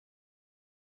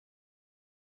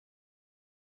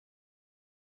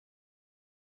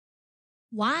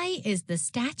Why is the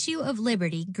Statue of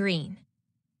Liberty green?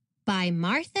 By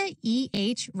Martha E.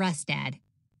 H. Rustad.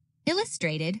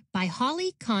 Illustrated by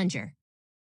Holly Conger.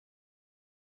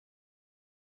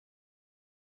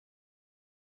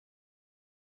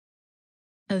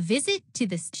 A visit to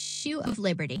the Statue of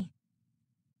Liberty.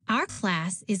 Our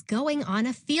class is going on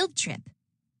a field trip.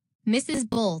 Mrs.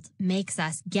 Bolt makes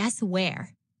us guess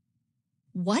where.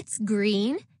 What's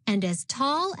green and as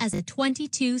tall as a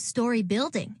 22-story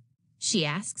building? She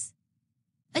asks.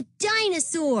 A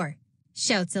dinosaur,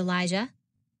 shouts Elijah.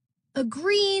 A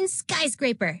green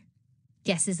skyscraper,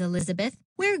 guesses Elizabeth.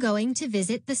 We're going to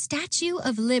visit the Statue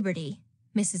of Liberty,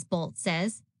 Mrs. Bolt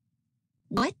says.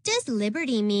 What does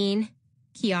liberty mean?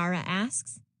 Kiara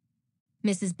asks.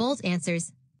 Mrs. Bolt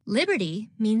answers, liberty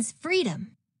means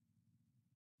freedom.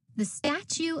 The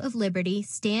Statue of Liberty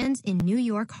stands in New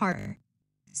York Harbor.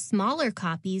 Smaller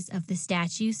copies of the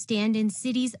statue stand in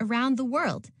cities around the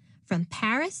world, from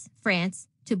Paris, France,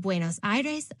 to Buenos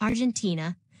Aires,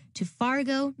 Argentina, to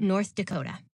Fargo, North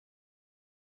Dakota.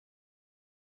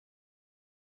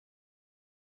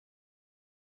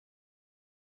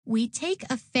 We take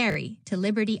a ferry to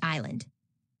Liberty Island.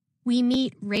 We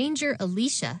meet Ranger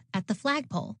Alicia at the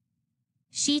flagpole.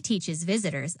 She teaches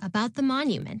visitors about the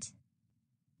monument.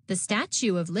 The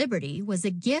Statue of Liberty was a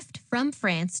gift from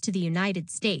France to the United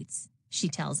States, she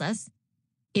tells us.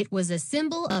 It was a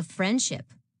symbol of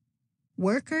friendship.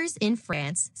 Workers in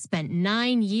France spent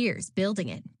 9 years building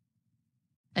it.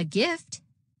 A gift?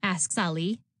 Asks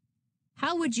Ali.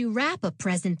 How would you wrap a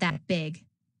present that big?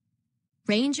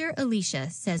 Ranger Alicia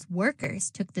says workers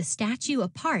took the statue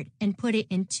apart and put it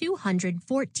in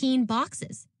 214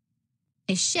 boxes.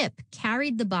 A ship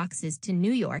carried the boxes to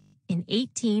New York in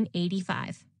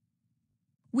 1885.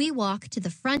 We walk to the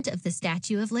front of the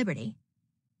Statue of Liberty.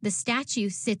 The statue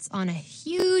sits on a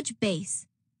huge base.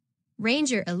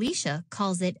 Ranger Alicia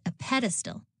calls it a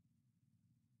pedestal.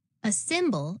 A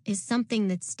symbol is something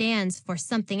that stands for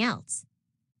something else.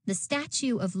 The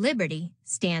Statue of Liberty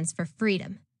stands for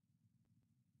freedom.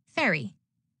 Ferry.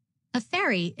 A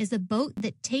ferry is a boat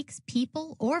that takes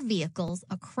people or vehicles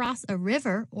across a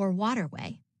river or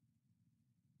waterway.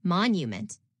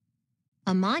 Monument.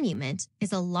 A monument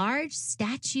is a large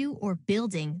statue or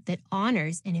building that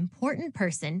honors an important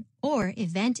person or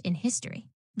event in history.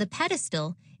 The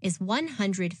pedestal is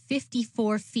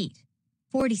 154 feet,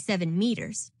 47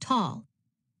 meters, tall.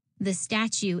 The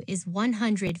statue is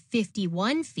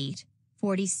 151 feet,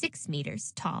 46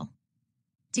 meters, tall.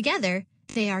 Together,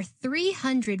 they are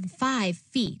 305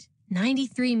 feet,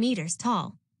 93 meters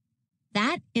tall.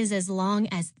 That is as long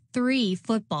as 3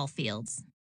 football fields.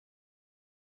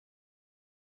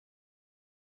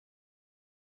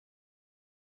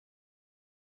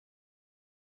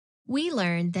 We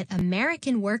learn that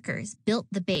American workers built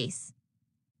the base.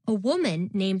 A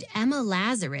woman named Emma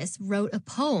Lazarus wrote a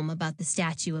poem about the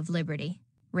Statue of Liberty,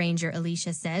 Ranger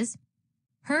Alicia says.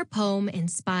 Her poem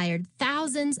inspired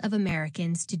thousands of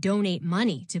Americans to donate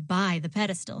money to buy the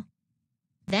pedestal.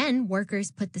 Then workers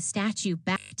put the statue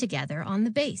back together on the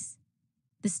base.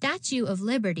 The Statue of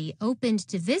Liberty opened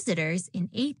to visitors in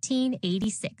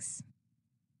 1886.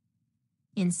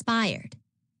 Inspired.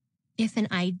 If an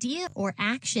idea or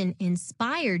action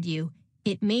inspired you,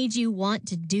 it made you want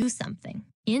to do something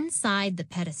inside the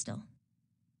pedestal.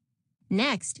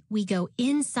 Next, we go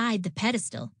inside the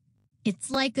pedestal. It's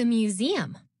like a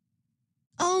museum.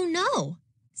 Oh no,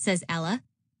 says Ella.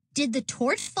 Did the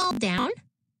torch fall down?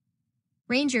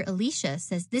 Ranger Alicia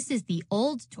says this is the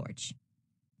old torch.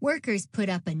 Workers put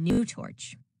up a new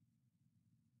torch.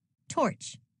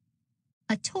 Torch.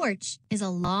 A torch is a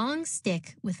long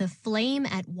stick with a flame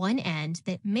at one end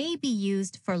that may be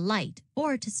used for light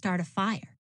or to start a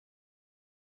fire.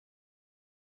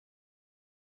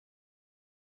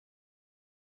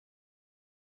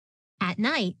 At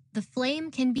night, the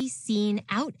flame can be seen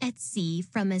out at sea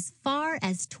from as far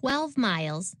as 12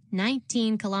 miles,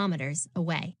 19 kilometers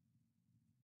away.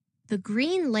 The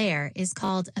green layer is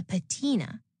called a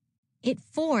patina. It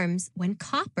forms when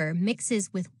copper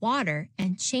mixes with water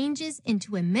and changes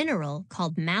into a mineral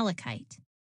called malachite.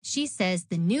 She says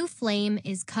the new flame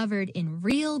is covered in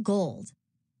real gold.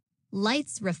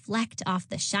 Lights reflect off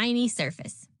the shiny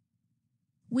surface.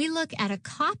 We look at a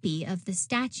copy of the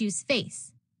statue's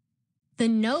face. The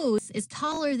nose is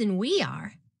taller than we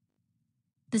are.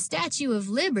 The Statue of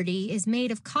Liberty is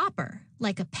made of copper,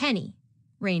 like a penny,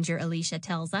 Ranger Alicia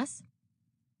tells us.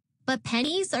 But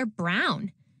pennies are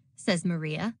brown, says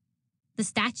Maria. The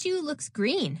statue looks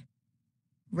green.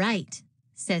 Right,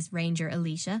 says Ranger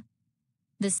Alicia.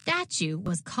 The statue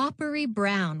was coppery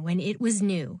brown when it was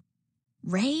new.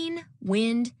 Rain,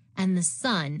 wind, and the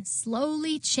sun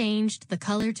slowly changed the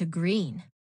color to green.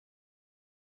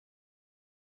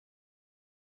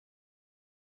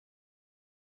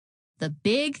 The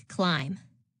big climb.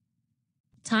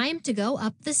 Time to go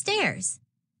up the stairs.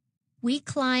 We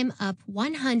climb up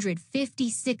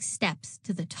 156 steps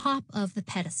to the top of the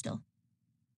pedestal.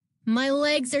 My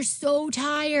legs are so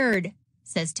tired,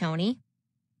 says Tony.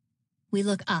 We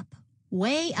look up,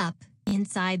 way up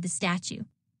inside the statue.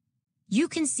 You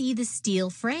can see the steel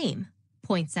frame,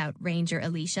 points out Ranger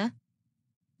Alicia.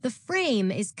 The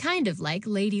frame is kind of like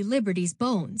Lady Liberty's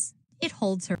bones. It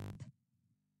holds her up.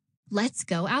 Let's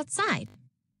go outside.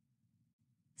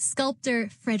 Sculptor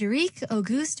Frédéric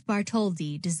Auguste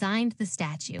Bartholdi designed the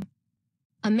statue.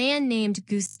 A man named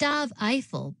Gustave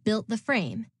Eiffel built the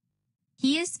frame.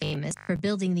 He is famous for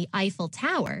building the Eiffel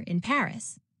Tower in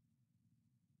Paris.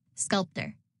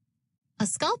 Sculptor. A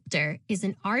sculptor is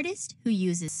an artist who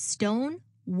uses stone,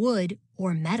 wood,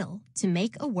 or metal to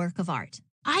make a work of art.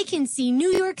 I can see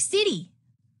New York City,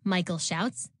 Michael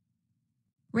shouts.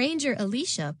 Ranger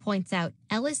Alicia points out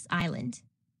Ellis Island.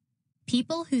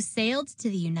 People who sailed to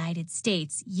the United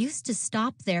States used to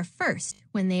stop there first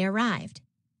when they arrived.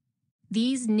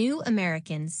 These new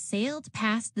Americans sailed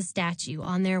past the statue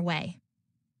on their way.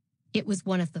 It was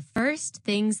one of the first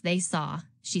things they saw,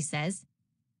 she says.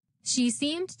 She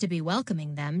seemed to be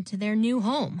welcoming them to their new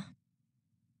home.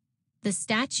 The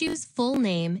statue's full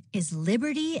name is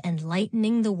Liberty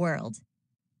Enlightening the World.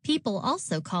 People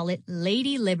also call it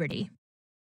Lady Liberty.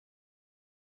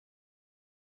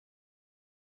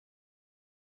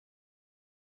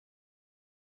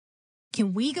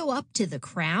 Can we go up to the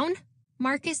crown?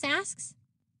 Marcus asks.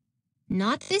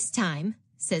 Not this time,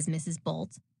 says Mrs.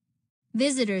 Bolt.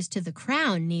 Visitors to the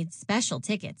crown need special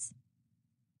tickets.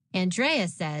 Andrea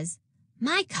says,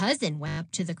 my cousin went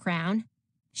up to the crown.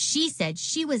 She said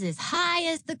she was as high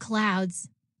as the clouds.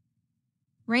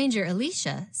 Ranger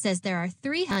Alicia says there are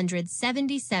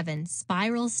 377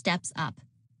 spiral steps up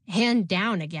and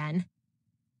down again.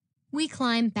 We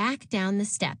climb back down the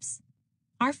steps.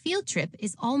 Our field trip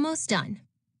is almost done.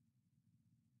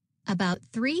 About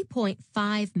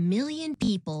 3.5 million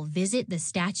people visit the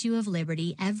Statue of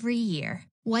Liberty every year.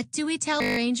 What do we tell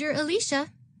Ranger Alicia?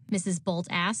 Mrs. Bolt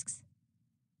asks.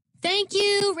 Thank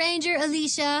you, Ranger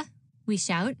Alicia, we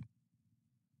shout.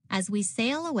 As we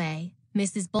sail away,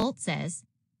 Mrs. Bolt says,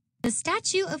 the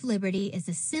Statue of Liberty is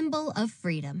a symbol of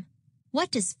freedom.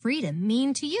 What does freedom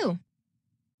mean to you?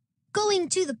 Going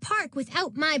to the park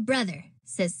without my brother,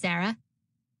 says Sarah.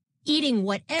 Eating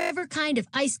whatever kind of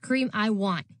ice cream I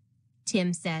want,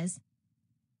 Tim says.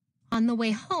 On the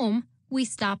way home, we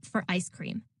stop for ice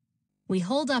cream. We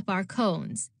hold up our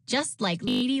cones, just like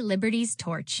Lady Liberty's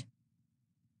torch.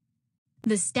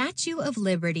 The Statue of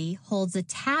Liberty holds a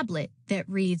tablet that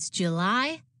reads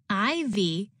July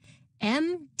IV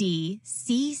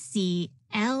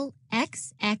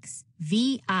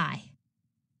MDCCLXXVI.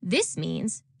 This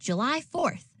means July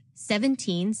 4th,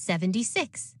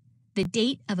 1776. The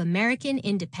date of American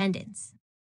independence.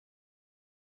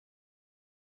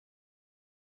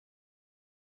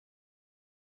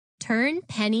 Turn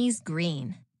pennies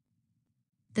green.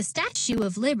 The Statue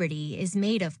of Liberty is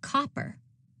made of copper.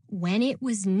 When it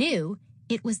was new,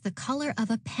 it was the color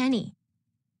of a penny.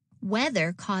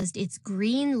 Weather caused its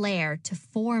green layer to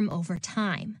form over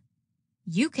time.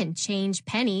 You can change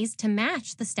pennies to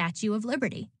match the Statue of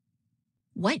Liberty.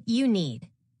 What you need: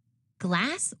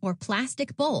 glass or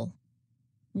plastic bowl,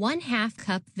 1/2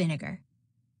 cup vinegar,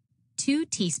 2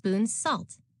 teaspoons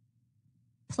salt,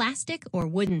 plastic or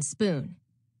wooden spoon,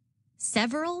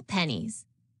 several pennies,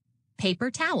 paper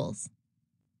towels.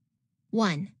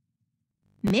 1.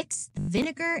 Mix the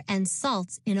vinegar and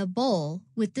salt in a bowl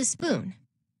with the spoon.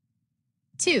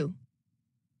 2.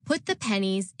 Put the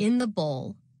pennies in the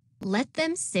bowl. Let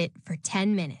them sit for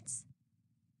 10 minutes.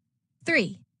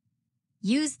 3.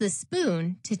 Use the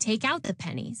spoon to take out the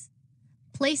pennies.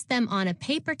 Place them on a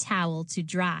paper towel to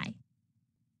dry.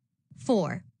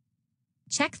 4.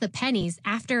 Check the pennies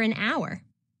after an hour.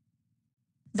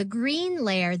 The green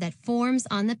layer that forms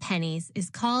on the pennies is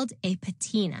called a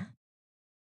patina.